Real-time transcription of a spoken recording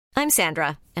I'm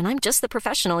Sandra, and I'm just the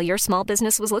professional your small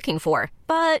business was looking for.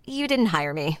 But you didn't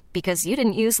hire me because you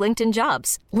didn't use LinkedIn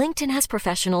Jobs. LinkedIn has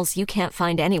professionals you can't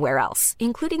find anywhere else,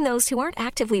 including those who aren't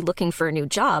actively looking for a new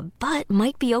job, but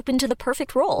might be open to the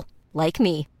perfect role, like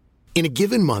me. In a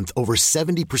given month, over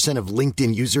 70% of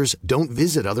LinkedIn users don't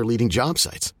visit other leading job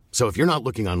sites. So if you're not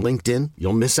looking on LinkedIn,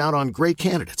 you'll miss out on great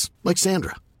candidates like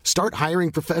Sandra. Start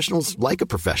hiring professionals like a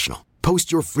professional.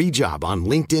 Post your free job on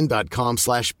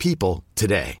linkedin.com/people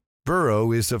today.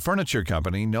 Burrow is a furniture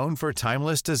company known for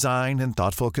timeless design and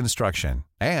thoughtful construction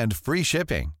and free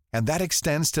shipping, and that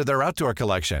extends to their outdoor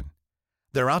collection.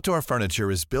 Their outdoor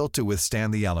furniture is built to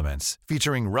withstand the elements,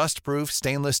 featuring rust-proof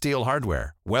stainless steel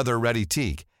hardware, weather-ready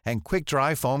teak, and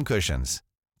quick-dry foam cushions.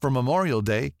 For Memorial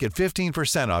Day, get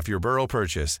 15% off your Burrow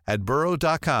purchase at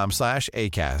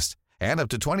burrow.com/ACAST and up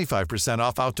to 25%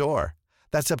 off outdoor.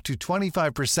 That's up to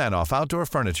 25% off outdoor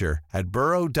furniture at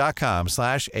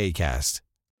burrow.com/ACAST.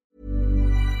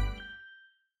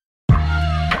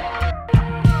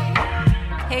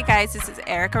 Hey guys, this is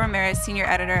Erica Ramirez, Senior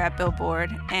Editor at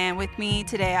Billboard, and with me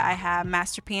today I have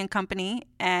Master P and Company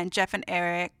and Jeff and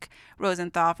Eric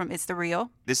Rosenthal from It's The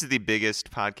Real. This is the biggest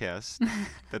podcast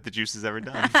that the Juice has ever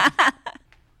done.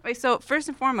 Wait, so first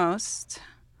and foremost,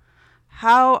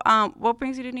 what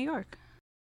brings you to New York?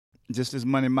 Just this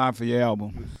Money Mafia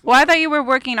album. Well, I thought you were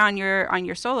working on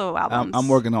your solo albums. I'm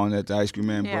working on that, the Ice Cream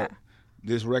Man, Yeah. but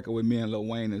this record with me and Lil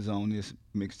Wayne is on this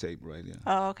mixtape right here.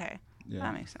 Oh, okay. Yeah.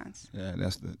 That makes sense. Yeah,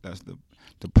 that's the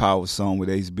power song with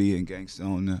Ace B and Gangsta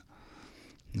on there.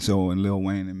 So, and Lil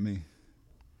Wayne and me.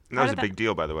 And that was a big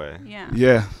deal, by the way.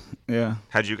 Yeah. Yeah.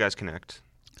 How'd you guys connect?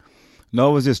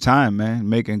 No, it was just time, man,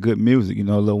 making good music. You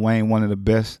know, Lil Wayne, one of the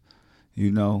best,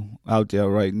 you know, out there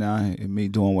right now, and me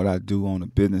doing what I do on the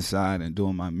business side and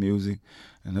doing my music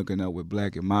and hooking up with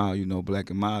Black and Mild. You know, Black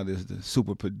and Mild is the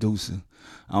super producer.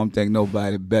 I don't think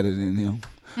nobody better than him.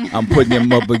 I'm putting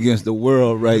him up against the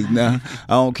world right now.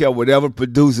 I don't care whatever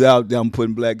producer out there, I'm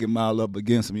putting Black and Mild up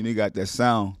against him. He got that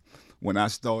sound. When I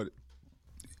started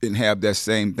and have that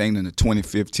same thing in the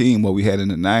 2015, what we had in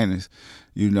the 90s,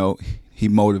 you know, he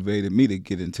motivated me to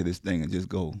get into this thing and just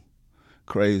go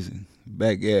crazy,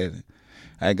 back at it.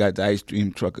 I got the ice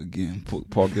cream truck again,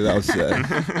 parked it outside.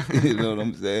 You know what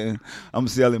I'm saying? I'm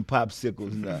selling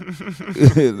popsicles now.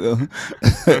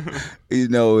 You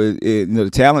know, the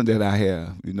talent that I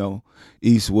have, you know,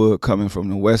 Eastwood coming from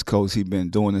the West Coast, he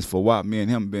been doing this for a while. Me and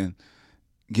him been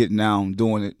getting down,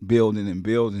 doing it, building, and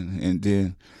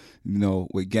then, you know,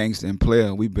 with Gangsta and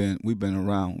Player, we've been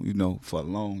around, you know, for a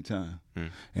long time.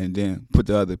 And then put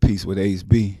the other piece with Ace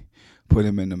B, put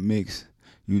him in the mix,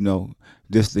 you know,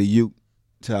 just the youth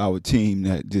to our team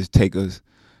that just take us,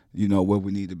 you know, where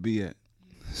we need to be at.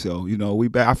 So, you know,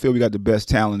 I feel we got the best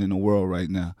talent in the world right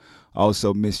now.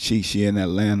 Also, Miss Chi, she in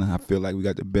Atlanta. I feel like we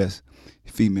got the best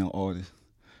female artist.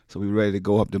 So we ready to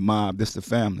go up the mob. This the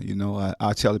family, you know.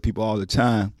 I tell the people all the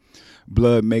time,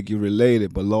 blood make you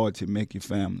related, but loyalty make you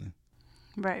family.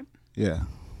 Right. Yeah,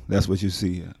 that's what you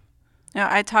see here. You know,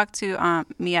 I talked to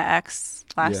Mia X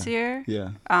last year.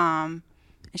 Yeah.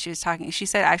 And she was talking. She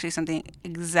said actually something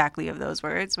exactly of those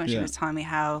words when she was telling me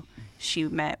how she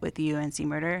met with you and C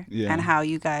Murder and how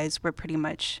you guys were pretty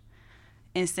much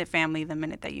instant family the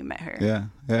minute that you met her. Yeah.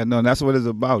 No, that's what it's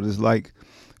about. It's like,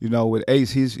 you know, with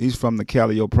Ace, he's from the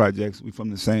Calio Projects. We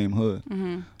from the same hood,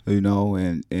 you know,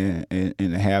 and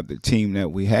to have the team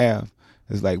that we have,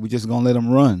 it's like we just gonna let them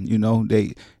run. You know,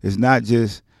 it's not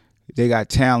just they got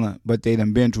talent, but they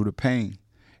done been through the pain.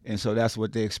 And so that's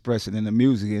what they expressing in the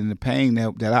music. And the pain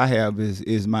that I have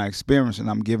is my experience, and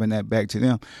I'm giving that back to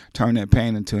them. Turn that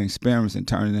pain into experience and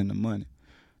turn it into money.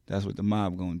 That's what the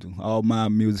mob going to do. All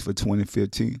mob music for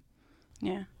 2015.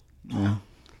 Yeah. Yeah.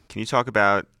 Can you talk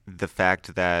about the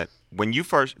fact that when you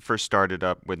first started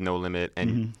up with No Limit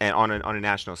and on a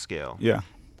national scale,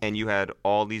 and you had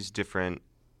all these different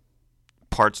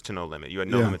parts to No Limit. You had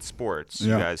No Limit Sports.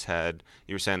 You guys had.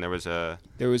 You were saying there was a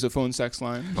phone sex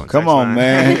line. Come on,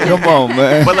 man. Come on,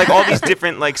 man. But like all these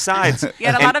different like sides. You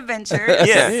had a lot of ventures.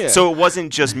 Yeah. So it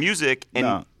wasn't just music,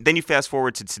 and then you fast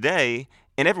forward to today,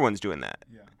 and everyone's doing that.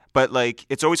 Yeah. But like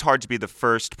it's always hard to be the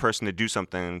first person to do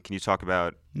something. Can you talk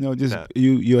about? Just that?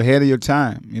 You're ahead of your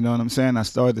time. You know what I'm saying? I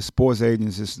started the sports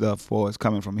agency stuff for us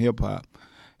coming from hip hop.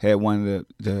 Had one of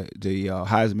the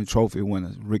Heisman Trophy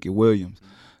winners, Ricky Williams.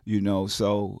 You know,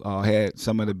 so had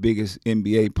some of the biggest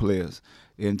NBA players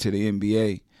into the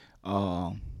NBA.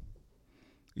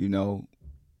 You know,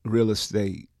 real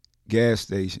estate, gas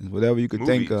stations, whatever you could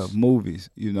think of, movies,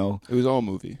 you know. It was all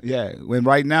movie. Yeah. When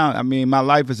right now, I mean, my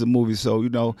life is a movie. So, you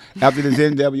know, after this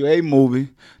NWA movie,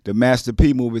 the Master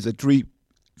P movie is a three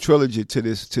trilogy to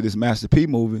this Master P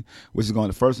movie, which is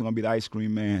the first one gonna be the Ice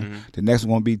Cream Man. Mm-hmm. The next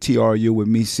one gonna be TRU with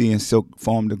me, C, and Silk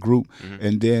form the group,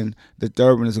 and then the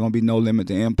third one is gonna be No Limit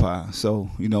to Empire. So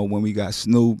when we got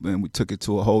Snoop and we took it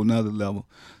to a whole nother level.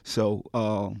 So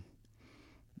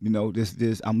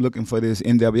this I'm looking for this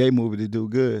NWA movie to do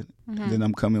good. Mm-hmm. Then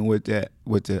I'm coming with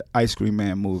the Ice Cream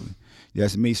Man movie.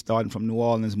 That's me starting from New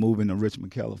Orleans, moving to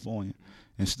Richmond, California,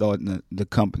 and starting the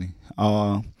company.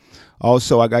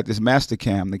 Also, I got this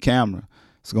Mastercam, the camera.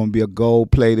 It's going to be a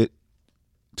gold-plated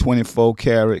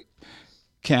 24-karat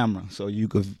camera, so you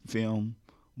could film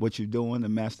what you're doing, the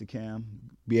Mastercam,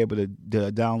 be able to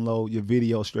download your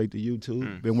video straight to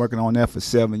YouTube. Been working on that for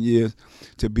 7 years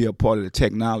to be a part of the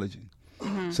technology.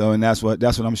 Mm-hmm. So, and that's what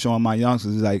I'm showing my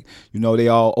youngsters is like, they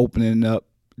all opening up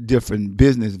different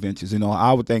business ventures.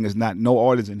 Our thing is not no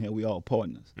artists in here. We all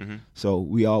partners. Mm-hmm. So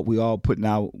we all putting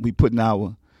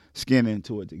our skin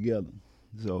into it together.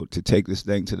 So to take this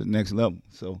thing to the next level.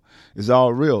 So it's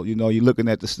all real. You're looking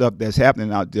at the stuff that's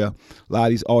happening out there. A lot of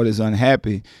these artists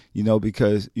unhappy,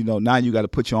 because, now you got to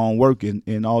put your own work in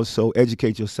and also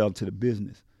educate yourself to the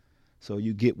business. So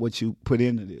you get what you put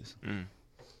into this. Mm.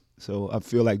 So I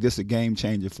feel like this is a game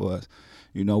changer for us.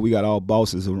 We got all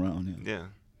bosses around here. Yeah.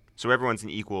 So everyone's an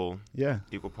equal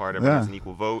part. Everyone's an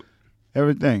equal vote.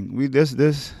 Everything. This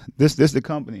the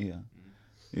company here.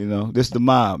 This the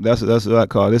mob. That's what I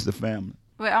call it. This the family.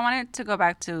 Wait, I wanted to go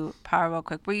back to Power real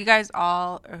quick. Were you guys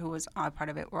all, or who was a part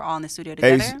of it, were all in the studio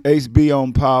together? Ace B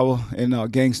on Power and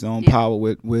Gangsta on Power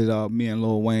with me and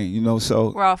Lil Wayne.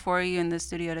 So we're all four of you in the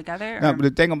studio together. Now, but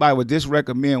the thing about it, with this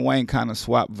record, me and Wayne kind of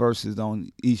swap verses on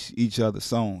each other's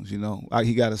songs. He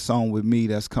got a song with me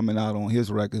that's coming out on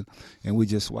his record, and we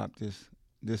just swapped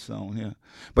this song here.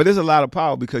 But there's a lot of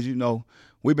power because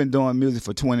we've been doing music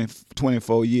for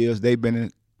 24 years. They've been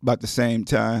in about the same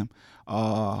time.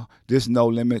 This No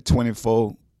Limit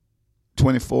 24th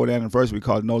anniversary, we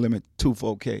call it No Limit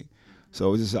 24K.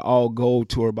 So this is an all gold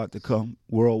tour about to come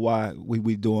worldwide.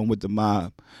 We doing with the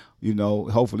mob.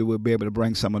 Hopefully we'll be able to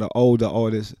bring some of the older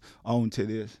artists onto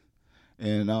this.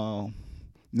 And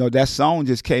that song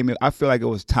just came in. I feel like it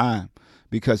was time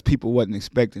because people wasn't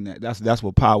expecting that. That's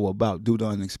what Power about. Do the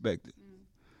unexpected.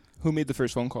 Who made the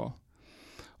first phone call?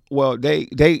 Well, they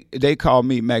called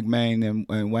me, McMahon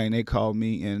and Wayne. They called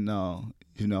me, and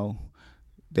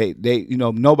they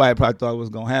nobody probably thought it was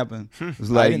gonna happen. It was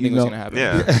like I didn't think it was gonna happen.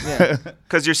 Yeah,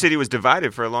 because your city was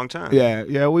divided for a long time.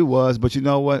 Yeah, we was, but you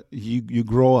know what? You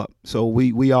grow up. So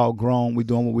we all grown. We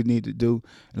doing what we need to do.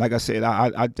 And like I said,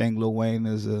 I think Lil Wayne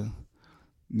is a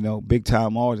big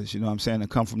time artist. To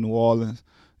come from New Orleans.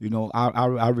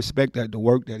 I respect that the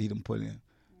work that he done put in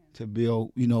to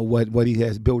build, what he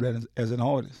has built as an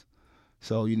artist.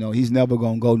 So, he's never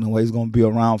going to go nowhere. He's going to be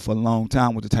around for a long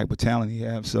time with the type of talent he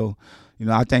has. So,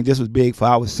 I think this was big for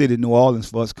our city, New Orleans,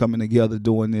 for us coming together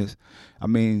doing this. I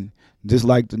mean, just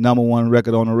like the #1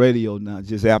 record on the radio now,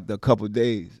 just after a couple of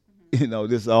days.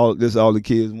 This all the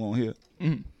kids want here.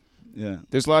 Mm-hmm. Yeah.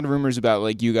 There's a lot of rumors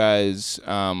about, you guys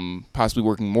possibly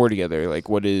working more together.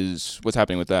 What's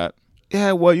happening with that?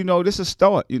 Yeah, well, this is a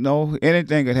start,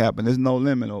 Anything could happen. There's no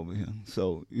limit over here.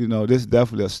 So, this is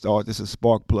definitely a start. This is a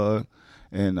spark plug.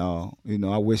 And,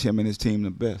 I wish him and his team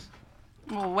the best.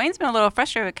 Well, Wayne's been a little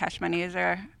frustrated with Cash Money. Is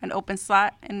there an open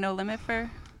slot and No Limit for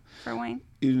Wayne?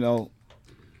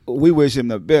 We wish him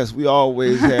the best. We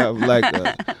always have,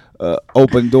 a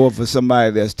open door for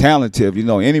somebody that's talented,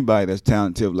 anybody that's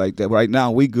talented like that. Right now,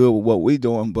 we good with what we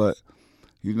doing, but,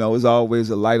 it's always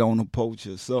a light on the porch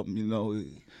or something,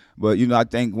 But, I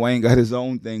think Wayne got his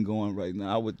own thing going right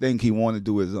now. I would think he want to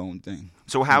do his own thing.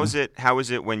 So how is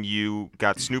it when you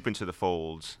got Snoop into the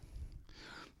folds?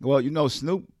 Well,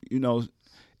 Snoop,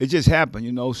 it just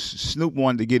happened. Snoop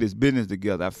wanted to get his business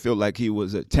together. I feel like he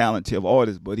was a talented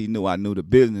artist, but he knew I knew the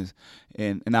business,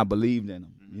 and I believed in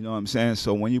him. You know what I'm saying?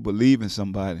 So when you believe in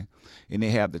somebody and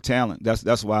they have the talent,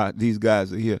 that's why these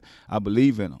guys are here. I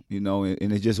believe in them,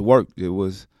 and it just worked. It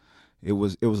was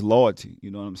loyalty,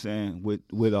 you know what I'm saying, with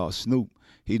Snoop.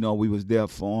 He know we was there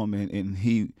for him, and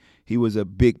he was a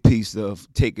big piece of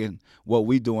taking what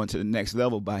we doing to the next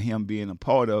level by him being a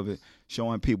part of it,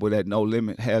 showing people that No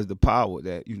Limit has the power,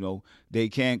 that, they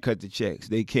can cut the checks,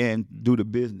 they can do the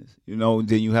business,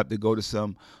 then you have to go to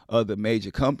some other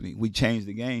major company. We changed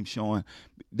the game, showing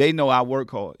they know I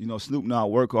work hard. Snoop know I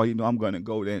work hard. I'm going to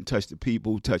go there and touch the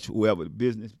people, touch whoever, the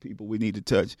business people we need to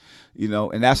touch,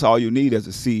 and that's all you need as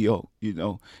a CEO,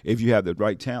 if you have the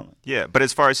right talent. Yeah, but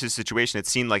as far as his situation, it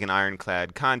seemed like an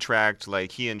ironclad contract.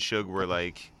 Like he and Suge were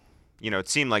it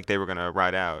seemed like they were going to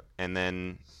ride out, and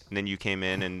then you came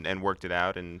in and worked it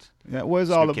out, and well, it's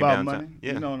all about money.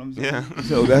 You know what I'm saying? Yeah.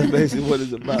 So that's basically what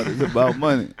it's about. It's about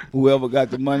money. Whoever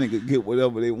got the money could get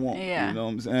whatever they want. Yeah. You know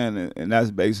what I'm saying? And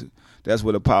that's basic. That's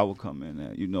where the power come in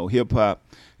at. Hip hop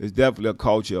is definitely a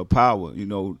culture of power.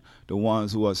 The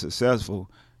ones who are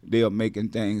successful, they are making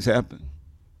things happen.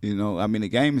 The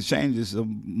game has changed. It's a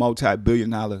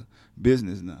multi-billion-dollar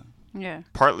business now. Yeah.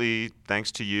 Partly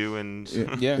thanks to you and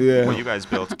yeah. what you guys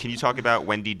built. Can you talk about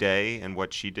Wendy Day and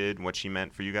what she did and what she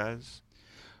meant for you guys?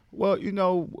 Well,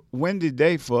 Wendy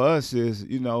Day for us is,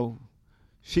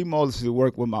 she mostly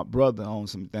worked with my brother on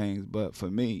some things, but for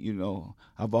me,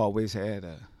 I've always had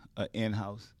a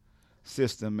in-house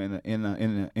system and in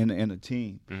a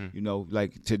team. Mm-hmm.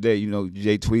 Like today,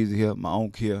 Jay Tweezy here, my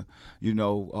uncle here,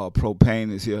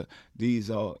 Propane is here.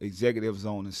 These are executives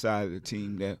on the side of the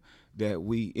team that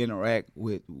we interact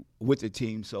with the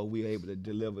team, so we're able to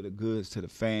deliver the goods to the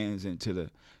fans and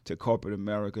to corporate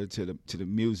America, to the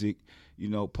music,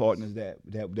 partners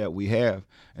that we have,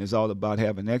 and it's all about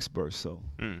having experts. So,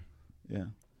 yeah.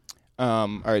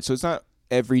 All right, so it's not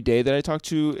every day that I talk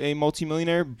to a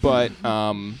multimillionaire, but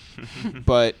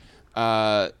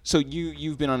so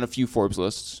you've been on a few Forbes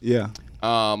lists. Yeah.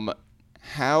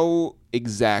 How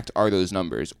exact are those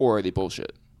numbers, or are they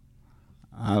bullshit?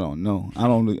 I don't know.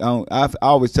 I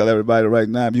always tell everybody right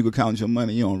now, if you could count your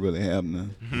money, you don't really have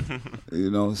none.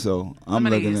 So I'm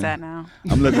gonna looking use at that now.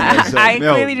 I'm looking at I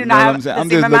clearly do not have the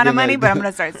same amount of money, but I'm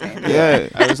gonna start saying it. Yeah,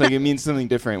 I was like, it means something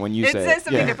different when you say it. It says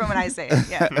something different when I say it.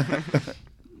 Yeah.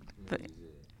 But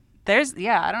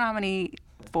I don't know how many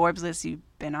Forbes lists you've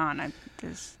been on.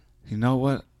 You know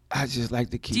what? I just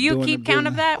like to keep. Do you doing keep the count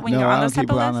of business. that when you're on those type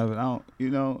of lists? I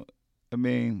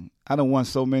don't. I done won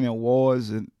so many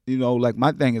awards, and like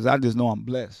my thing is, I just know I'm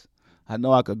blessed. I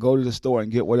know I could go to the store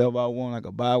and get whatever I want. I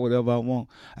could buy whatever I want.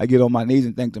 I get on my knees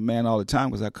and thank the man all the time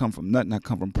because I come from nothing. I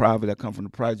come from private. I come from the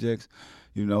projects.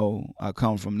 I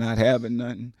come from not having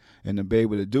nothing, and to be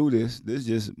able to do this is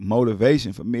just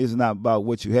motivation for me. It's not about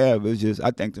what you have. It's just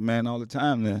I thank the man all the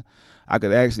time that I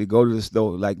could actually go to the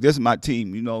store. Like, this is my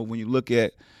team. When you look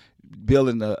at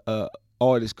building a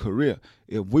artist career,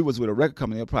 if we was with a record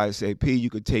company, they'll probably say, P, you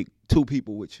could take 2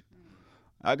 people with you.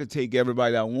 I could take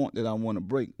everybody I want that I want to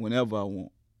break whenever I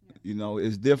want.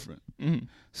 It's different. Mm-hmm.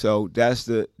 So that's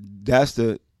the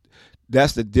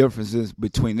differences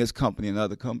between this company and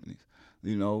other companies.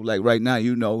 Like right now, a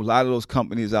lot of those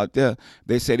companies out there,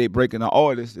 they say they breaking an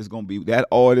artist. It's gonna be that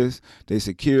artist, their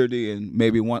security, and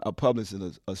maybe a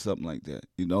publicist or something like that.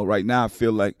 Right now I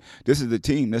feel like this is the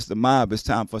team, that's the mob. It's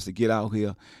time for us to get out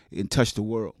here and touch the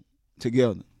world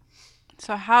together.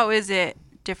 So how is it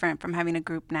different from having a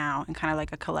group now and kind of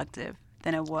like a collective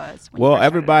than it was when well,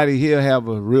 everybody here have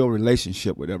a real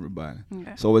relationship with everybody.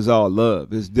 Okay. So it's all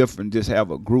love. It's different just have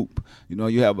a group.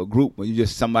 You have a group where you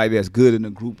just somebody that's good in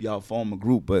the group, y'all form a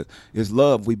group, but it's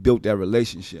love. We built that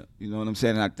relationship. You know what I'm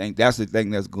saying? And I think that's the thing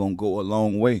that's going to go a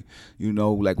long way.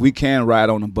 Like we can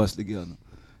ride on a bus together.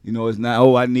 It's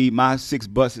not, I need my 6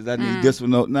 buses. I need this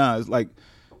one. No, it's like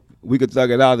we could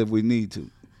thug it out if we need to,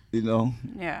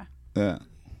 Yeah. Yeah.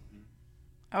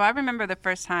 Oh, I remember the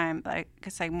first time,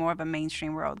 it's like more of a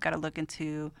mainstream world got to look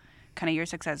into kind of your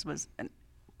success was a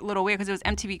little weird because it was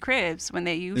MTV Cribs when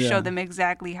you showed them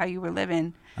exactly how you were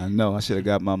living. I know. I should have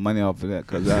got my money off of that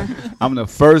because I'm the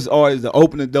first artist to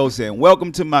open the door saying,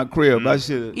 welcome to my crib. I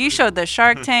should. You showed the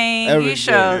Shark Tank. You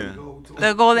showed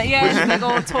the golden, the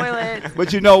gold toilet.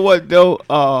 But you know what, though?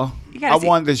 I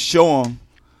wanted to show them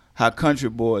how country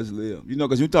boys live.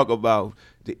 Because you talk about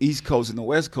the East Coast and the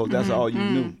West Coast, that's all you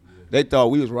knew. They thought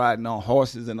we was riding on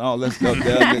horses and all that stuff.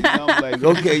 I'm like,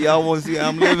 okay, y'all want to see how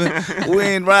I'm living? We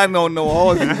ain't riding on no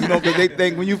horses, because they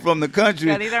think when you from the country.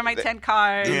 Yeah, these are my 10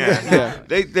 cars. Yeah.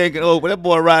 They thinking, but that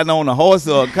boy riding on a horse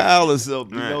or a cow or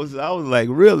something. So I was like,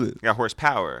 really? You got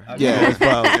horsepower.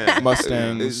 Yeah,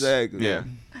 Mustangs. Exactly. Yeah.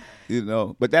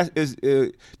 But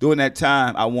during that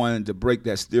time, I wanted to break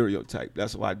that stereotype.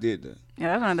 That's why I did that. Yeah,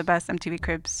 that was one of the best MTV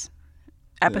Cribs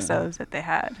episodes that they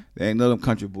had. There ain't none of them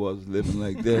country boys living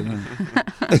like that.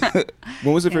 Huh?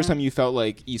 When was the first time you felt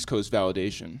like East Coast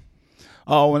validation?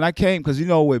 Oh, when I came, because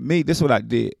with me, this is what I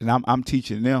did, and I'm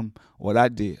teaching them what I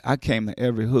did. I came to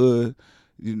every hood,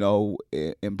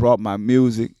 and brought my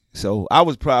music. So I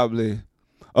was probably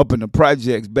up in the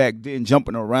projects back then,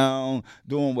 jumping around,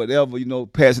 doing whatever,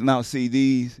 passing out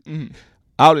CDs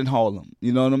out in Harlem.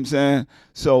 You know what I'm saying?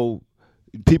 So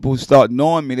people start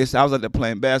knowing me. I was out there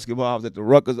playing basketball. I was at the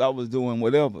Rutgers. I was doing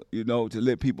whatever, to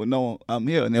let people know I'm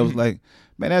here. And it was like,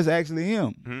 man, that's actually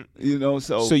him.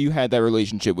 So you had that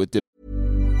relationship with.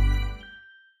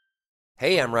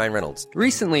 Hey, I'm Ryan Reynolds.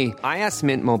 Recently, I asked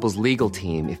Mint Mobile's legal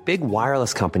team if big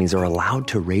wireless companies are allowed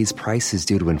to raise prices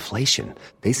due to inflation.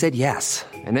 They said yes.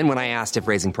 And then when I asked if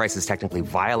raising prices technically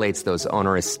violates those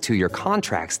onerous 2-year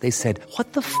contracts, they said,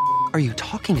 "What the f*** are you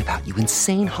talking about, you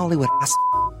insane Hollywood ass?"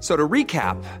 So to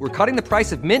recap, we're cutting the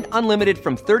price of Mint Unlimited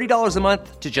from $30 a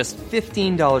month to just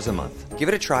 $15 a month. Give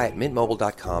it a try at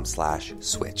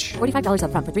mintmobile.com/switch. $45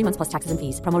 up front for 3 months plus taxes and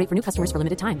fees. Promo rate for new customers for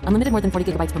limited time. Unlimited more than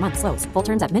 40 gigabytes per month. Slows full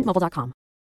terms at mintmobile.com.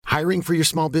 Hiring for your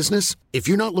small business? If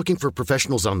you're not looking for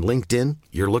professionals on LinkedIn,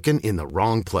 you're looking in the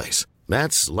wrong place.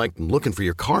 That's like looking for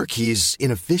your car keys in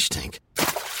a fish tank.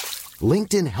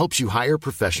 LinkedIn helps you hire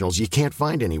professionals you can't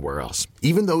find anywhere else,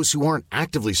 even those who aren't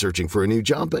actively searching for a new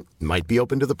job but might be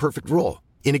open to the perfect role.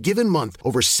 In a given month,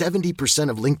 over 70%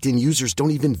 of LinkedIn users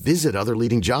don't even visit other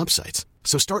leading job sites.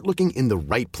 So start looking in the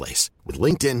right place. With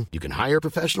LinkedIn, you can hire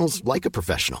professionals like a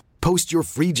professional. Post your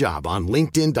free job on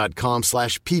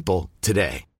linkedin.com/people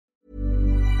today.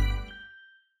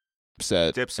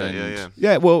 Dipset,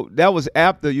 yeah. Well, that was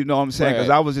after, you know what I'm saying, because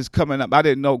I was just coming up. I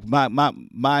didn't know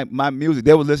my music.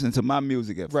 They were listening to my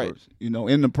music at first, you know,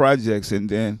 in the projects, and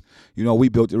then, you know, we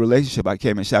built a relationship. I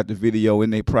came and shot the video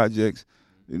in their projects.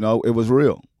 You know, it was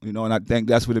real, you know, and I think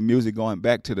that's where the music going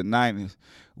back to the 90s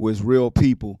was real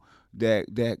people that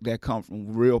come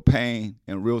from real pain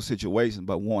and real situations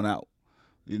but want out.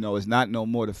 You know, it's not no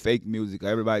more the fake music.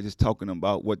 Everybody just talking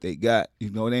about what they got.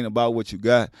 You know, it ain't about what you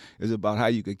got. It's about how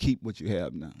you can keep what you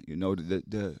have now. You know,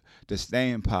 the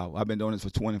staying power. I've been doing this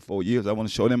for 24 years. I want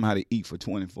to show them how to eat for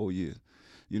 24 years.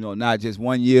 You know, not just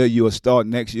 1 year, you're a star,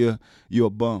 next year, you're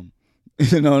a bum.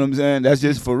 You know what I'm saying? That's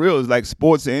just for real. It's like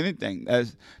sports or anything.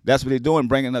 That's what they're doing,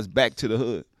 bringing us back to the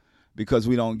hood because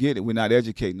we don't get it. We're not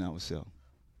educating ourselves.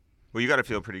 Well, you got to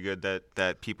feel pretty good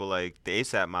that people like the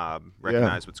ASAP Mob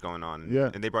recognize what's going on.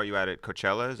 Yeah. And they brought you out at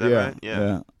Coachella, is that right?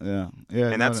 Yeah.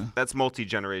 And that's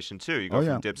multi-generation too. You go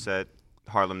from Dipset,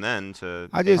 Harlem Then to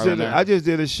I just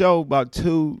did a show about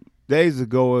 2 days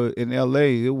ago in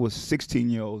L.A. It was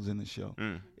 16-year-olds in the show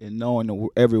and knowing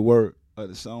every word of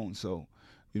the song. So,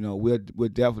 you know, we're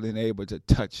definitely able to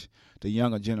touch the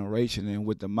younger generation. And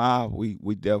with the Mob,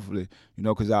 we definitely, you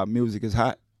know, because our music is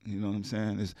hot. You know what I'm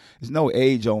saying? There's no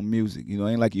age on music. You know,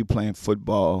 it ain't like you playing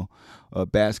football or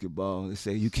basketball. They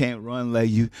say you can't run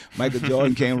like you. Michael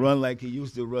Jordan can't run like he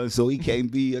used to run, so he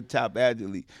can't be a top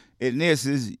athlete. And this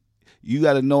is, you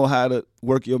got to know how to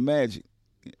work your magic.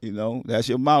 You know, that's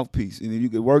your mouthpiece. And if you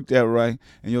could work that right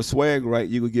and your swag right,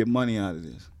 you could get money out of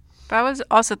this. But I was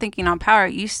also thinking on Power,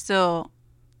 you still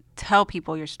tell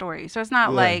people your story. So it's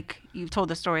not like you've told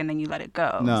the story and then you let it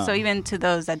go. No. So even to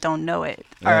those that don't know it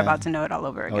are about to know it all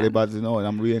over again. Oh, they're about to know it.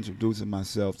 I'm reintroducing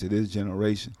myself to this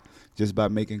generation just by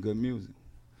making good music.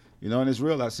 You know, and it's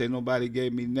real. I say nobody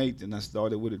gave me Nathan. I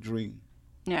started with a dream.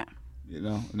 Yeah. You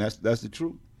know, and that's the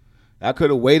truth. I could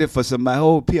have waited for somebody,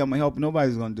 I'm going to help.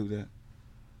 Nobody's going to do that.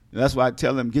 And that's why I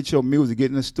tell them, get your music,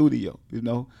 get in the studio, you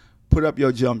know. Put up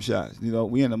your jump shots. You know,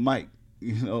 we in the mic.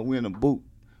 You know, we in the booth.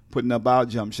 Putting up our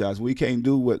jump shots. We can't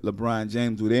do what LeBron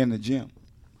James do. They're in the gym.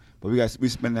 But we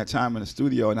spend that time in the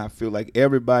studio, and I feel like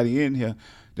everybody in here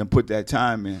done put that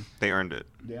time in. They earned it.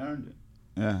 They earned it.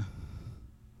 Yeah.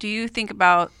 Do you think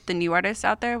about the new artists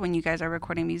out there when you guys are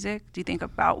recording music? Do you think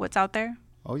about what's out there?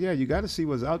 Oh, yeah, you got to see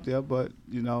what's out there, but,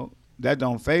 you know, that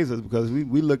don't faze us because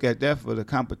we look at that for the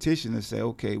competition and say,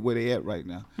 okay, where they at right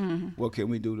now? Mm-hmm. What can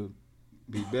we do to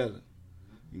be better?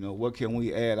 You know, what can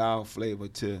we add our flavor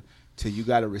to you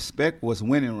got to respect what's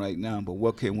winning right now, but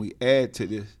what can we add to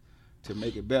this to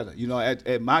make it better? You know,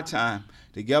 at my time,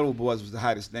 the Ghetto Boys was the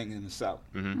hottest thing in the South.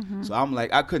 Mm-hmm. Mm-hmm. So I'm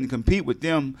like, I couldn't compete with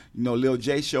them. You know, Lil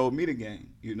J showed me the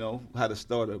game, you know, how to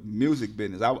start a music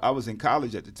business. I was in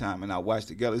college at the time, and I watched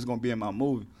the Ghetto. It's going to be in my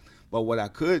movie. But what I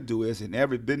could do is, in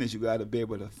every business, you got to be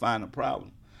able to find a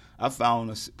problem. I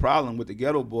found a problem with the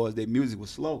Ghetto Boys. Their music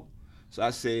was slow. So I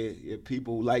said, if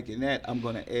people liking that, I'm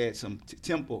going to add some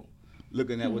tempo.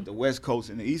 Looking at what the West Coast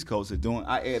and the East Coast are doing,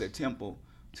 I added tempo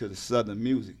to the Southern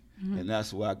music, and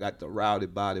that's where I got the rowdy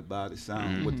body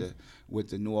sound with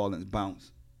the New Orleans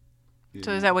bounce.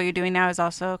 So is that what you're doing now? Is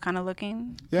also kind of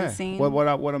looking? Yeah. Well,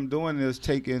 what I'm doing is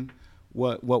taking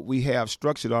what we have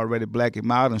structured already, Black and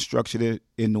Mild, and structured it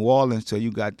in New Orleans, so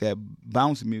you got that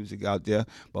bounce music out there,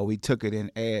 but we took it and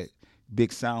add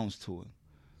big sounds to it,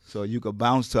 so you could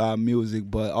bounce to our music,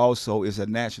 but also it's a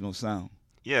national sound.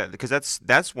 Yeah, because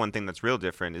that's one thing that's real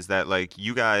different is that, like,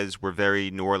 you guys were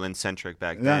very New Orleans centric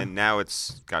back then. Now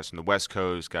it's guys from the West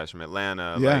Coast, guys from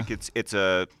Atlanta. Yeah. Like it's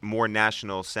a more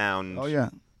national sound. Oh yeah.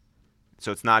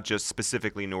 So it's not just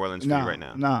specifically New Orleans for you right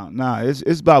now. No.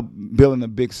 It's about building a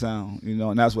big sound, you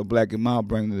know, and that's what Black and Mild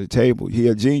bring to the table. He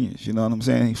a genius, you know what I'm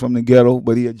saying? He's from the ghetto,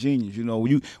 but he a genius. You know,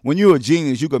 when you're a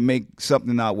genius, you can make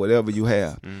something out whatever you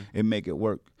have and make it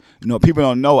work. You know, people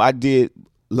don't know I did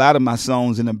a lot of my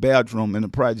songs in the bathroom in the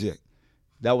project.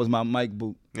 That was my mic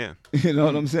boot. Yeah. You know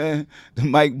what I'm saying? The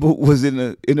mic boot was in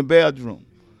the bathroom.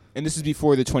 And this is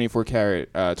before the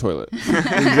 24-karat toilet.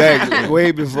 Exactly.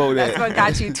 Way before that. That's what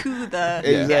got you to the...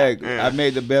 Exactly. Yeah. I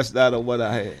made the best out of what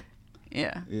I had.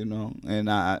 Yeah. You know, and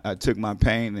I took my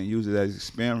pain and used it as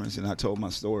experience, and I told my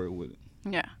story with it.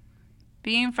 Yeah.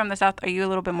 Being from the South, are you a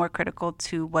little bit more critical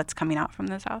to what's coming out from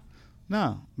the South?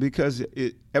 No, because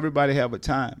everybody have a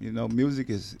time. You know, music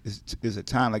is a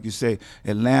time. Like you say,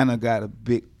 Atlanta got a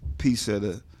big piece of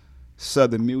the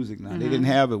Southern music now. They didn't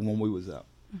have it when we was out.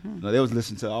 You know, they was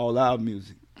listening to all our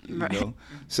music. You know?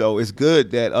 So it's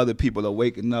good that other people are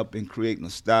waking up and creating a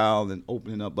style and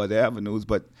opening up other avenues,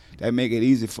 but that make it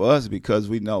easy for us because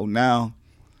we know now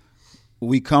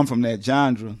we come from that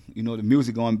genre, you know, the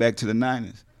music going back to the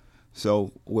 90s.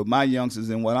 So with my youngsters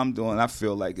and what I'm doing, I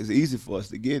feel like it's easy for us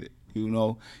to get it. You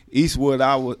know, Eastwood,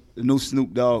 the new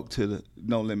Snoop Dogg to the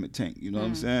No Limit Tank. You know what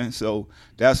I'm saying? So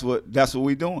that's what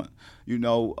we doing. You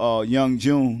know, Young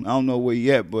June, I don't know where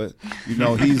he at, but you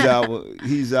know, he's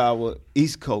our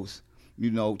East Coast,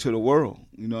 you know, to the world.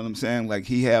 You know what I'm saying? Like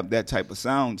he have that type of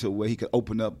sound to where he could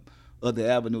open up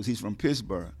other avenues. He's from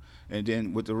Pittsburgh, and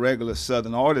then with the regular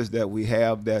Southern artists that we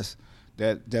have, that's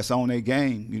on their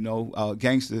game. You know,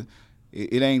 Gangster.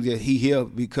 It ain't that he here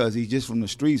because he's just from the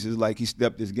streets. It's like he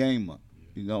stepped his game up.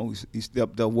 You know, he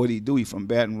stepped up what he do. He from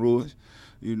Baton Rouge,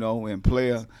 you know, and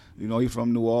Player, you know, he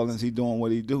from New Orleans. He doing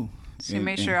what he do. So you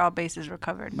make sure all bases were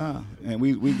covered. Nah, and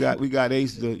we got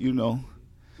Ace to, you know,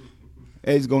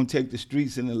 Ace gonna take the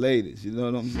streets and the ladies. You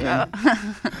know what I'm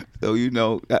saying? So you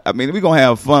know, I mean, we gonna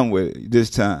have fun with it this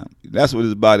time. That's what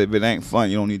it's about. If it ain't fun,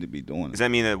 you don't need to be doing it. Does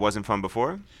that mean it wasn't fun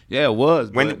before? Yeah, it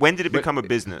was. When did it become a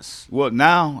business? Well,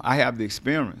 now I have the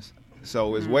experience,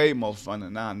 so it's way more fun.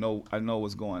 And now I know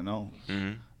what's going on.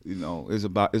 You know, it's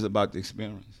about the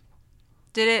experience.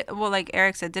 Did it? Well, like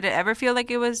Eric said, did it ever feel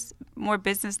like it was more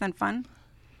business than fun?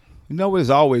 You know, it's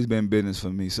always been business for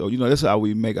me. So, you know, that's how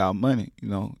we make our money. You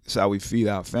know, it's how we feed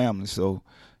our family. So,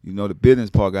 you know, the business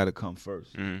part got to come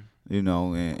first. You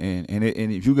know, and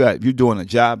if you're doing a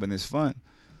job and it's fun,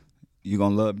 you're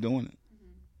gonna love doing it.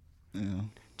 You know.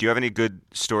 Do you have any good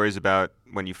stories about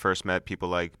when you first met people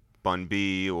like Bun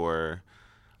B or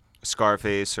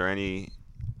Scarface or any?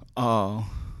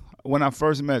 When I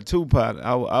first met Tupac,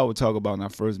 I would talk about when I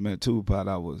first met Tupac.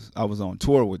 I was on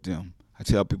tour with them. I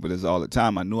tell people this all the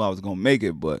time. I knew I was gonna make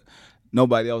it, but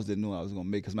nobody else didn't know I was gonna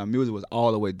make it because my music was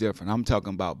all the way different. I'm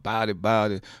talking about body,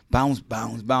 bounce, bounce,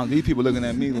 bounce. These people looking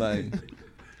at me like,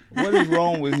 what is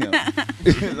wrong with him?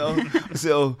 You know?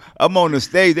 So I'm on the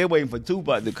stage. They waiting for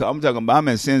Tupac to come. I'm talking about I'm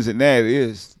in Cincinnati.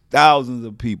 There's thousands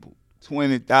of people,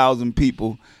 20,000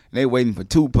 people, and they waiting for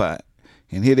Tupac.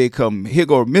 And here they come. Here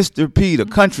go Mr. P, the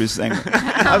country singer.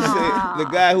 I said, the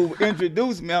guy who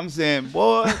introduced me, I'm saying,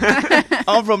 boy,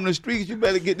 I'm from the streets. You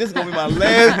better get this. Gonna be my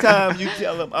last time you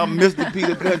tell him I'm Mr. P,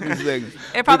 the country singer.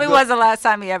 It probably was the last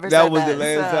time he ever said that. That was the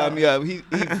last time. Yeah, he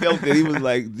felt that. He was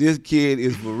like, this kid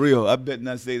is for real. I better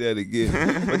not say that again.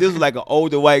 But this was like an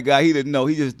older white guy. He didn't know.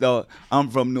 He just thought I'm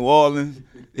from New Orleans.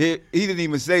 He didn't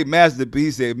even say Master P.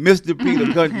 He said Mr. P,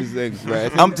 the country singer.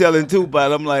 Right. I'm telling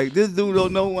Tupac, I'm like, this dude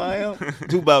don't know who I am.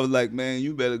 Tupac was like, man,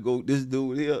 you better go. This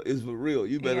dude here is for real.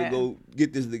 You better go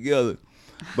get this together.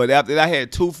 But after that, I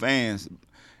had 2 fans,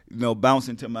 you know,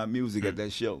 bouncing to my music at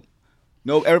that show.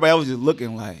 No, everybody was just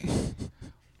looking like,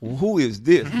 who is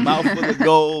this? Mouth full of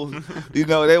gold. You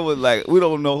know, they was like, we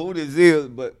don't know who this is,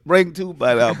 but bring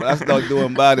Tupac out. But I started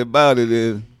doing Body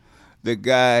and the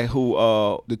guy who,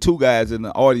 the 2 guys in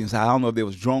the audience, I don't know if they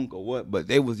was drunk or what, but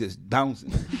they was just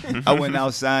bouncing. I went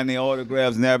out, signed their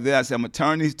autographs and everything. I said, I'm going to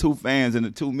turn these 2 fans into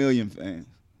 2 million fans.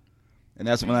 And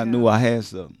that's when I knew I had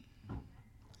something.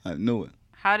 I knew it.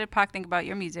 How did Pac think about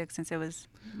your music since it was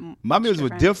my music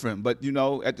was different, but, you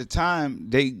know, at the time,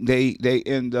 they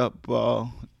end up,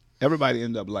 everybody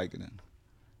ended up liking it.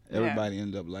 Everybody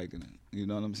ended up liking it. You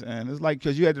know what I'm saying? It's like,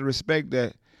 because you had to respect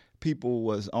that people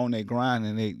was on their grind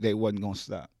and they wasn't gonna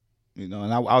stop, you know.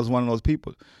 And I was one of those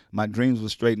people. My dreams were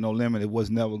straight, no limit. It was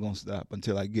never gonna stop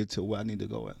until I get to where I need to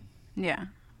go at. Yeah.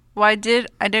 Well, I did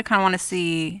kind of want to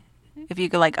see if you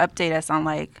could like update us on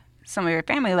like some of your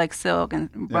family, like Silk and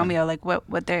Romeo, like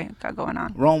what they got going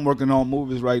on. Rome working on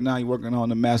movies right now. He's working on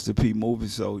the Master P movie,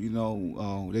 so you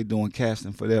know they doing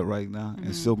casting for that right now.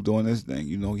 And Silk doing this thing,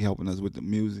 you know, he helping us with the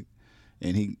music,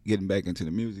 and he getting back into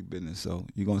the music business. So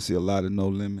you're gonna see a lot of No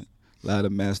Limit A lot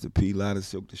of Master P, a lot of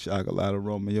Silk the Shock, a lot of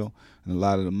Romeo, and a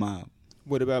lot of the mob.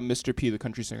 What about Mr. P, the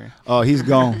country singer? Oh, he's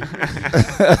gone.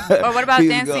 Or what about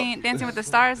Dancing with the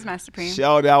Stars, Master P?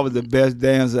 Shawty, I was the best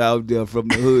dancer out there from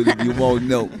the hood, if you won't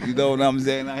know. You know what I'm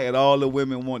saying? I had all the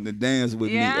women wanting to dance with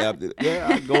me after that. Yeah,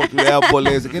 I go through the airport,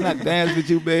 they say, can I dance with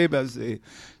you, babe? I say,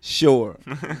 sure.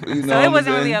 You know so it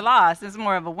wasn't really a loss. It's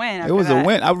more of a win. It was a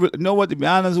win. You know what, to be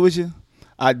honest with you,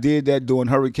 I did that during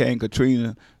Hurricane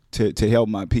Katrina to help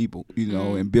my people, you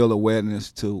know, and build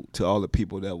awareness to all the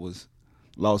people that was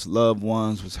lost loved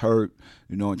ones, was hurt,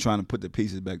 you know, and trying to put the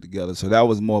pieces back together. So that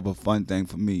was more of a fun thing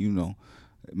for me, you know.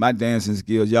 My dancing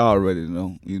skills, y'all already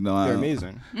know. You know, they're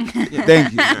amazing.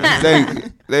 Thank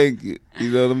you.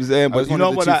 You know what I'm saying? But I was one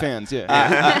of the two fans.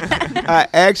 I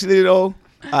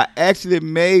actually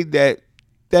made that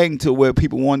thing to where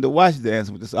people wanted to watch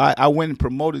Dancing with the Stars. I went and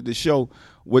promoted the show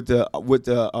with the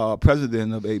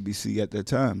president of ABC at that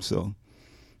time. So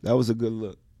that was a good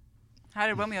look. How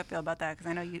did Romeo feel about that? Because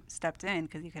I know you stepped in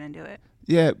because you couldn't do it.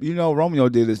 Yeah, you know, Romeo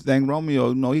did his thing. Romeo,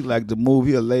 you know, he liked to move.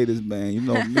 He a ladies man. You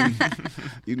know me.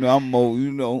 You know,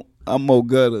 I'm more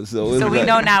gutter. So we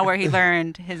know now where he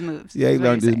learned his moves. Yeah, he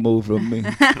learned his move from me.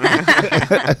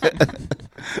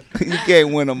 You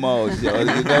can't win them all, Joe.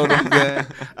 You know what I'm saying?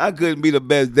 I couldn't be the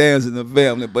best dancer in the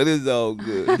family, but it's all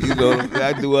good. You know what I'm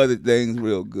saying? I do other things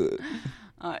real good.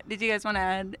 Did you guys want to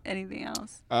add anything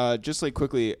else? Just like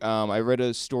quickly, I read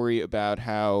a story about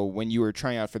how when you were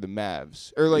trying out for the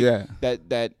Mavs, or like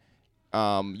that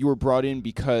you were brought in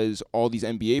because all these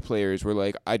NBA players were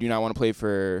like, I do not want to play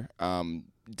for Don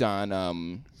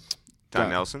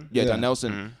Nelson. Yeah, Don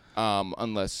Nelson.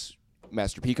 Unless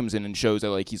Master P comes in and shows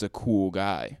that like he's a cool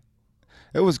guy.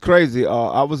 It was crazy.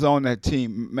 I was on that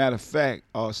team. Matter of fact,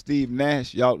 Steve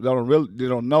Nash, y'all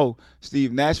don't know.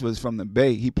 Steve Nash was from the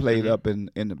Bay. He played up in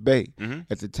the Bay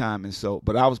at the time, and so.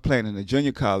 But I was playing in the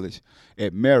junior college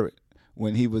at Merritt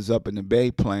when he was up in the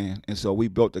Bay playing, and so we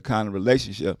built the kind of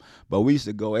relationship. But we used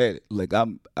to go at it. Like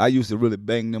I used to really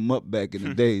bang them up back in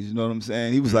the days. You know what I'm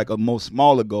saying? He was like a more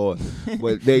smaller guard,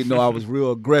 but they know I was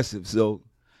real aggressive. So.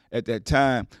 At that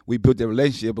time, we built that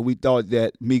relationship, but we thought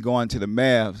that me going to the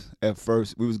Mavs at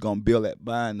first, we was gonna build that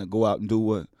bond to go out and do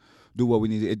what we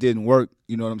needed. It didn't work,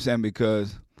 you know what I'm saying?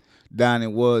 Because Donnie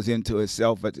was into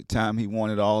himself at the time. He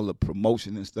wanted all the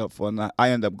promotion and stuff. And I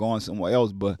ended up going somewhere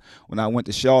else. But when I went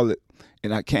to Charlotte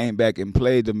and I came back and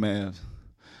played the Mavs,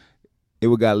 it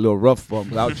got a little rough for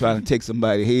me. I was trying to take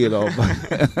somebody's head off.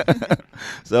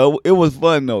 So it was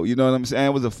fun though. You know what I'm saying?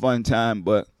 It was a fun time,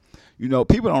 but. You know,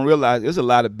 people don't realize there's a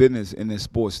lot of business in this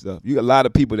sports stuff. You got a lot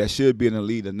of people that should be in the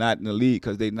league are not in the league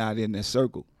because they're not in that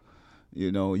circle.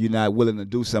 You know, you're not willing to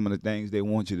do some of the things they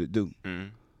want you to do. Mm-hmm.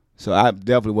 So I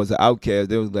definitely was an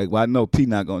outcast. They was like, well, I know P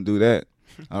not going to do that.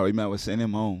 I already might well send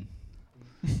him home.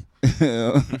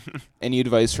 Any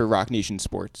advice for Rock Nation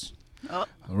Sports?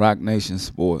 Rock Nation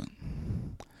Sport.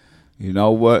 You know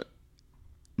what?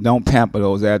 Don't pamper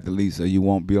those athletes or you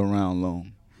won't be around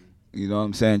long. You know what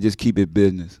I'm saying? Just keep it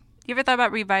business. You ever thought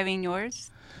about reviving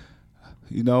yours?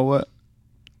 You know what?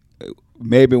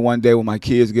 Maybe one day when my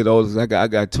kids get older, I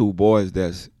got two boys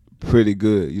that's pretty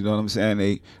good. You know what I'm saying?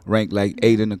 They rank like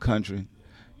 8 in the country.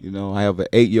 You know, I have an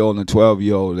 8-year-old and a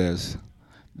 12-year-old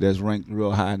that's ranked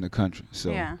real high in the country.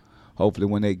 So hopefully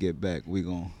when they get back, we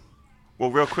gonna.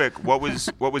 Well, real quick, what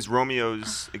was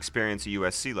Romeo's experience at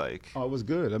USC like? Oh, it was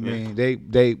good. I mean,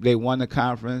 they won the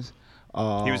conference. He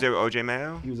was there with O.J.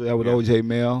 Mayo? He was there with O.J.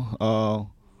 Mayo.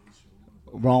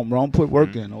 Ron put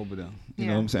work in over there. You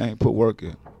know what I'm saying? Put work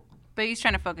in. But he's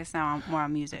trying to focus now more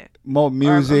on music. More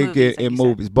music and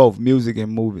movies. Both music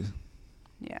and movies.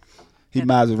 Yeah. He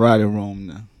Maserati Rome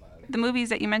now. The movies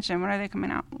that you mentioned, when are they coming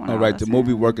out? All right, the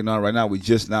movie we're working on right now, we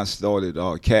just not started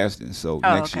casting, so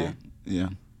next year. Yeah.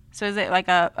 So is it like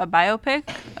a biopic?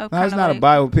 No, it's not a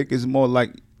biopic. It's more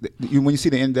like, when you see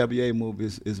the NWA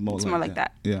movies, it's more like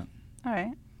that. Yeah. All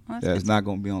right. Well, it's not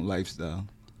going to be on Lifestyle.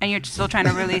 And you're still trying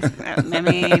to release, I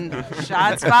mean,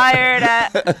 shots fired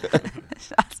at.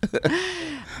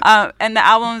 And the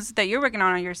albums that you're working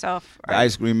on yourself. The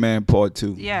Ice Cream Man Part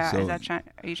 2. Yeah. So, are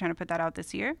you trying to put that out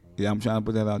this year? Yeah, I'm trying to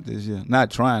put that out this year. Not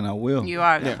trying, I will. You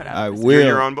are going to put it out I this will. You're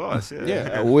your own boss.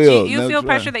 Yeah, I will. Do you feel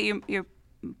pressure that you're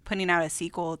putting out a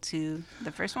sequel to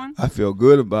the first one? I feel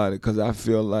good about it because I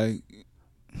feel like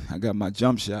I got my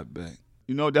jump shot back.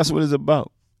 You know, that's what it's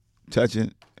about.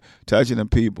 Touching the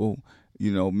people,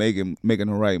 you know, making the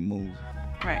right move.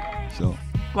 Right. So.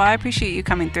 Well, I appreciate you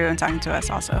coming through and talking to us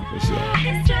also. For sure.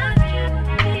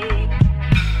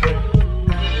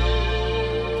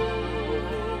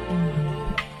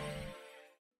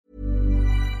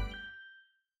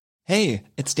 Hey,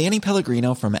 it's Danny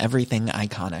Pellegrino from Everything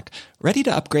Iconic. Ready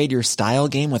to upgrade your style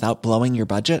game without blowing your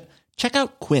budget? Check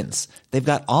out Quince. They've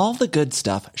got all the good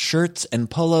stuff, shirts and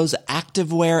polos,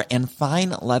 activewear, and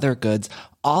fine leather goods,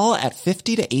 all at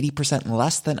 50 to 80%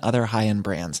 less than other high-end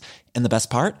brands. And the best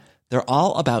part? They're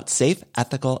all about safe,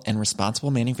 ethical, and responsible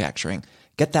manufacturing.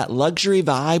 Get that luxury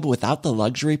vibe without the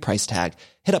luxury price tag.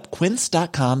 Hit up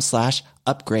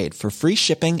quince.com/upgrade for free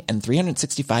shipping and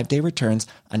 365-day returns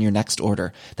on your next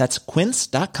order. That's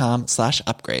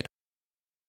quince.com/upgrade.